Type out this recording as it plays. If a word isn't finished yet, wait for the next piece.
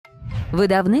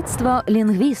Видавництво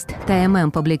 «Лінгвіст» та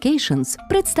MM Publications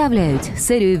представляють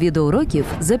серію відеоуроків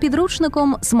за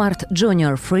підручником Smart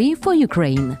Junior Free for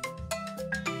Ukraine.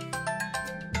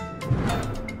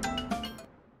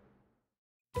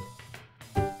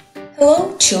 Hello,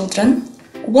 children.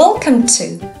 Welcome to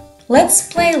Let's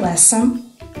Play lesson,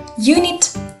 Unit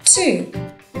 2.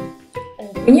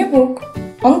 Open your book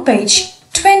on page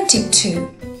 22.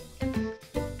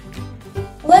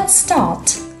 Let's start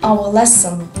our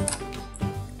lesson.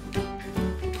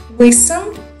 Listen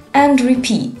and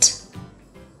repeat.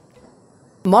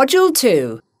 Module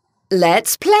 2.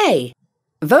 Let's play.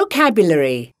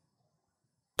 Vocabulary.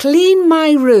 Clean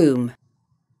my room.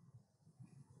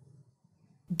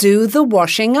 Do the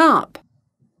washing up.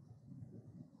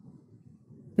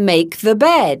 Make the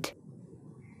bed.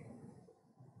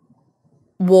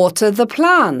 Water the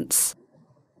plants.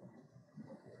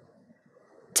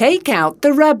 Take out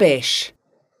the rubbish.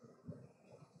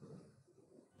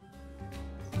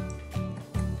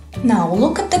 Now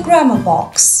look at the grammar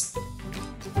box.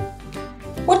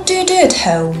 What do you do at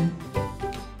home?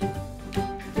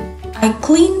 I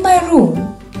clean my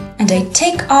room and I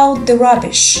take out the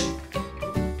rubbish.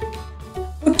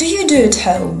 What do you do at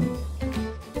home?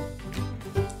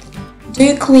 Do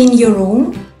you clean your room?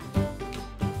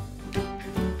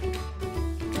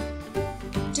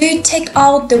 Do you take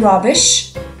out the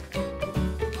rubbish?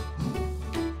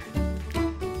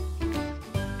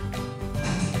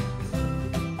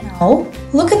 Now,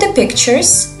 look at the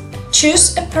pictures,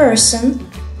 choose a person,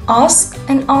 ask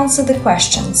and answer the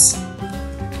questions.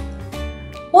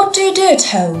 What do you do at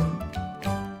home?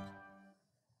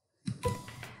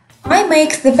 I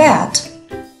make the bed.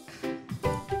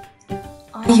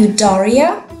 Are you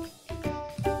Daria?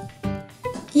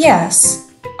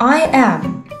 Yes, I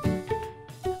am.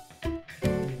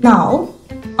 Now,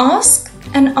 ask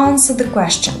and answer the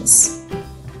questions.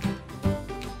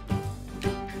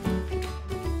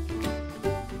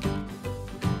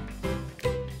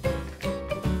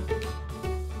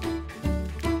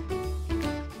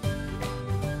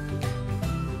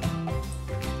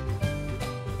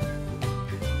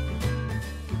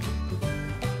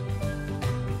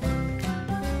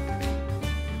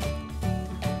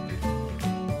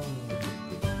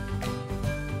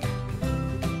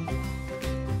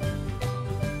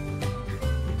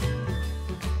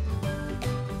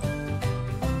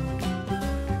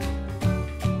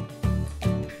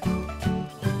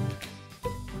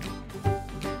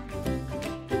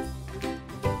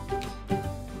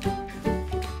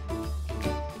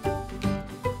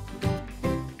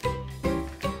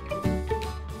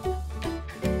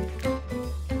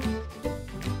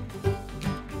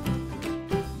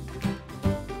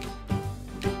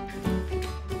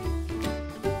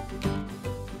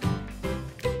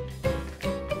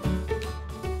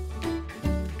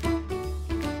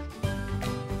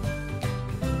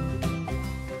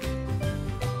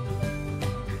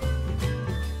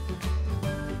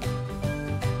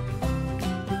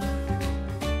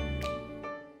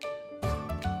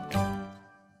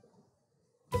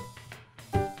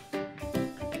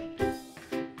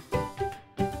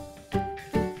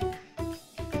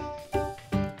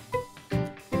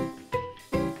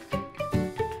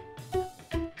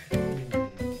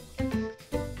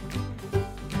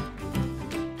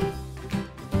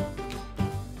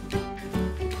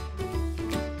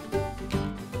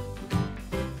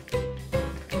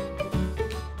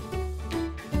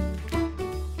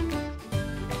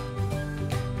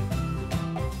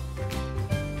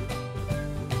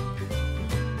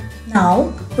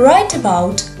 Now, write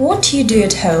about what you do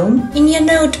at home in your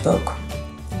notebook.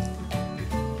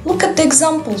 Look at the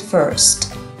example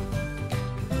first.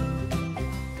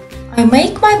 I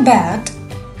make my bed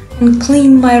and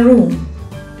clean my room.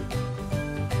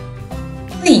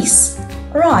 Please,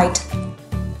 write,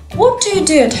 what do you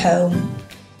do at home?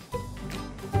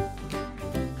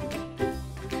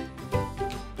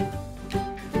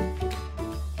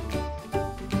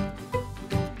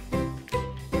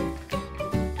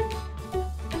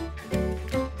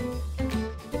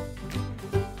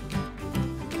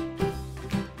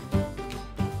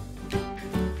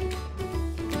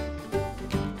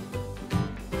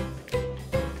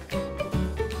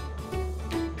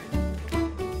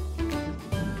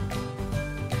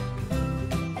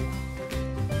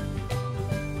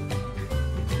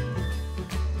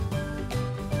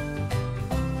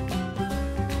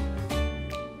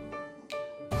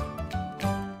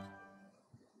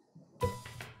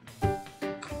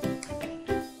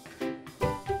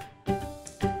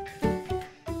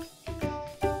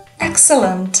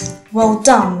 Excellent! Well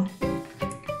done!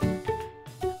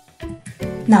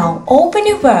 Now open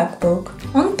your workbook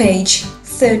on page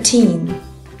 13.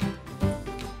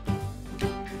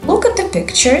 Look at the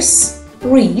pictures,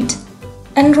 read,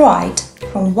 and write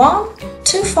from 1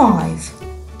 to 5.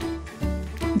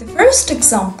 The first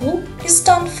example is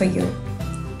done for you.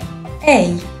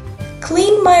 A.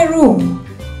 Clean my room.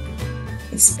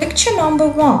 It's picture number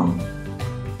 1.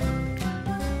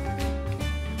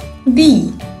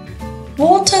 B.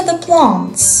 Water the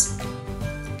plants.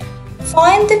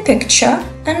 Find the picture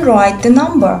and write the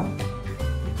number.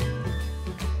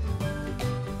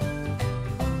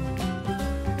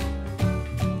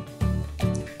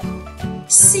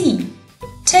 C.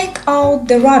 Take out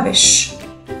the rubbish.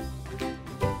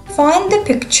 Find the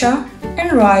picture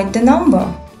and write the number.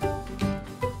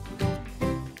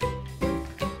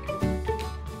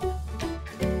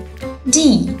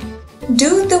 D.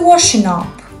 Do the washing up.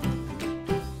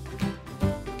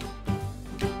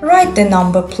 Write the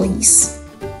number, please.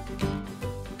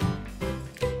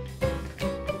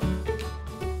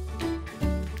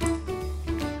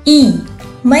 E.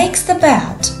 Makes the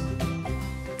bed.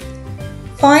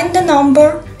 Find the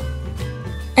number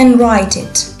and write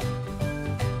it.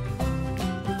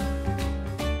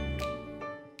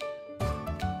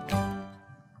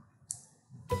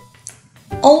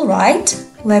 Alright,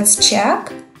 let's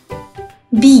check.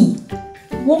 B.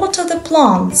 Water the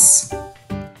plants.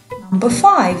 Number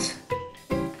 5.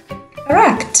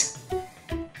 Correct.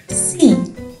 C.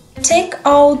 Take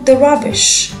out the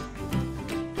rubbish.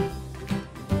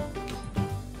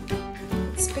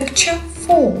 It's picture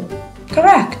 4.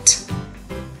 Correct.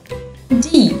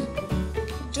 D.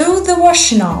 Do the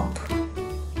washing up.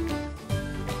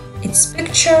 It's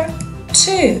picture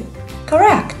 2.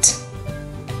 Correct.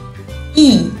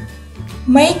 E.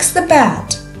 Makes the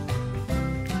bed.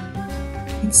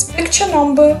 It's picture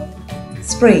number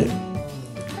 3.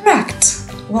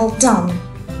 Correct. Well done.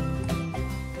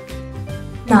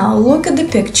 Now look at the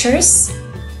pictures,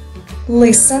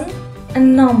 listen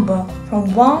and number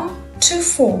from 1 to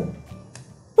 4.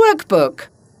 Workbook,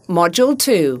 Module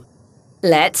 2.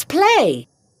 Let's play.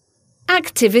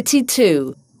 Activity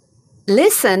 2.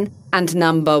 Listen and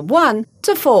number 1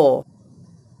 to 4.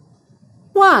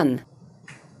 1.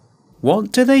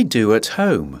 What do they do at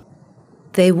home?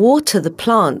 They water the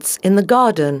plants in the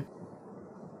garden.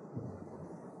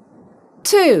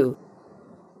 2.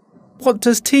 What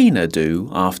does Tina do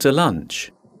after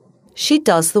lunch? She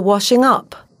does the washing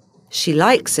up. She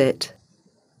likes it.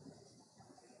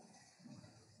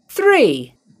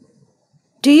 3.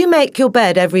 Do you make your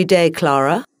bed every day,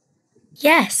 Clara?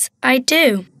 Yes, I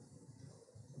do.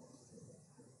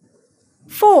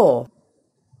 4.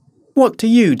 What do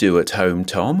you do at home,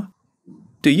 Tom?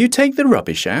 Do you take the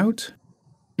rubbish out?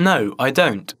 No, I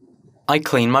don't. I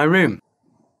clean my room.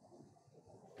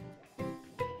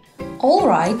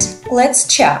 Alright, let's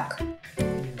check.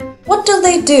 What do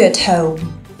they do at home?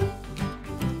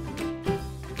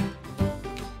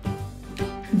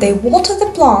 They water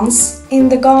the plants in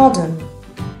the garden.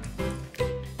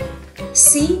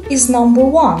 C is number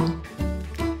 1.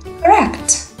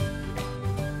 Correct.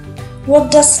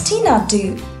 What does Tina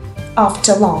do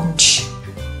after lunch?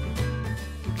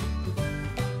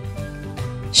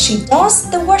 She does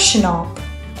the washing up.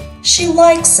 She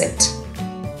likes it.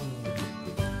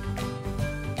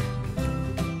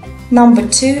 Number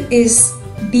 2 is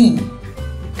B.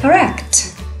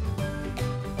 Correct.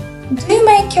 Do you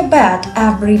make your bed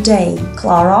every day,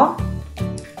 Clara?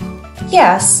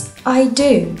 Yes, I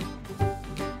do.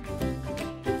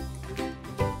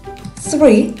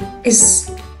 3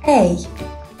 is A.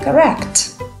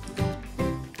 Correct.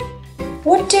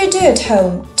 What do you do at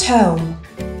home, Tom?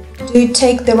 Do you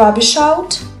take the rubbish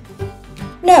out?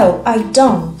 No, I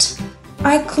don't.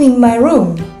 I clean my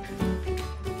room.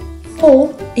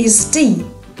 4 is D.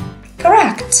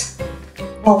 Correct.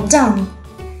 Well done.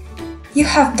 You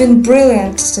have been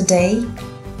brilliant today.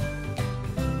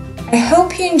 I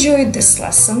hope you enjoyed this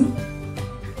lesson.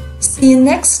 See you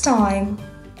next time.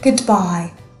 Goodbye.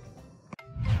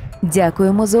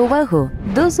 Дякуємо за увагу.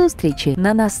 До зустрічі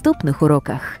на наступних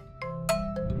уроках.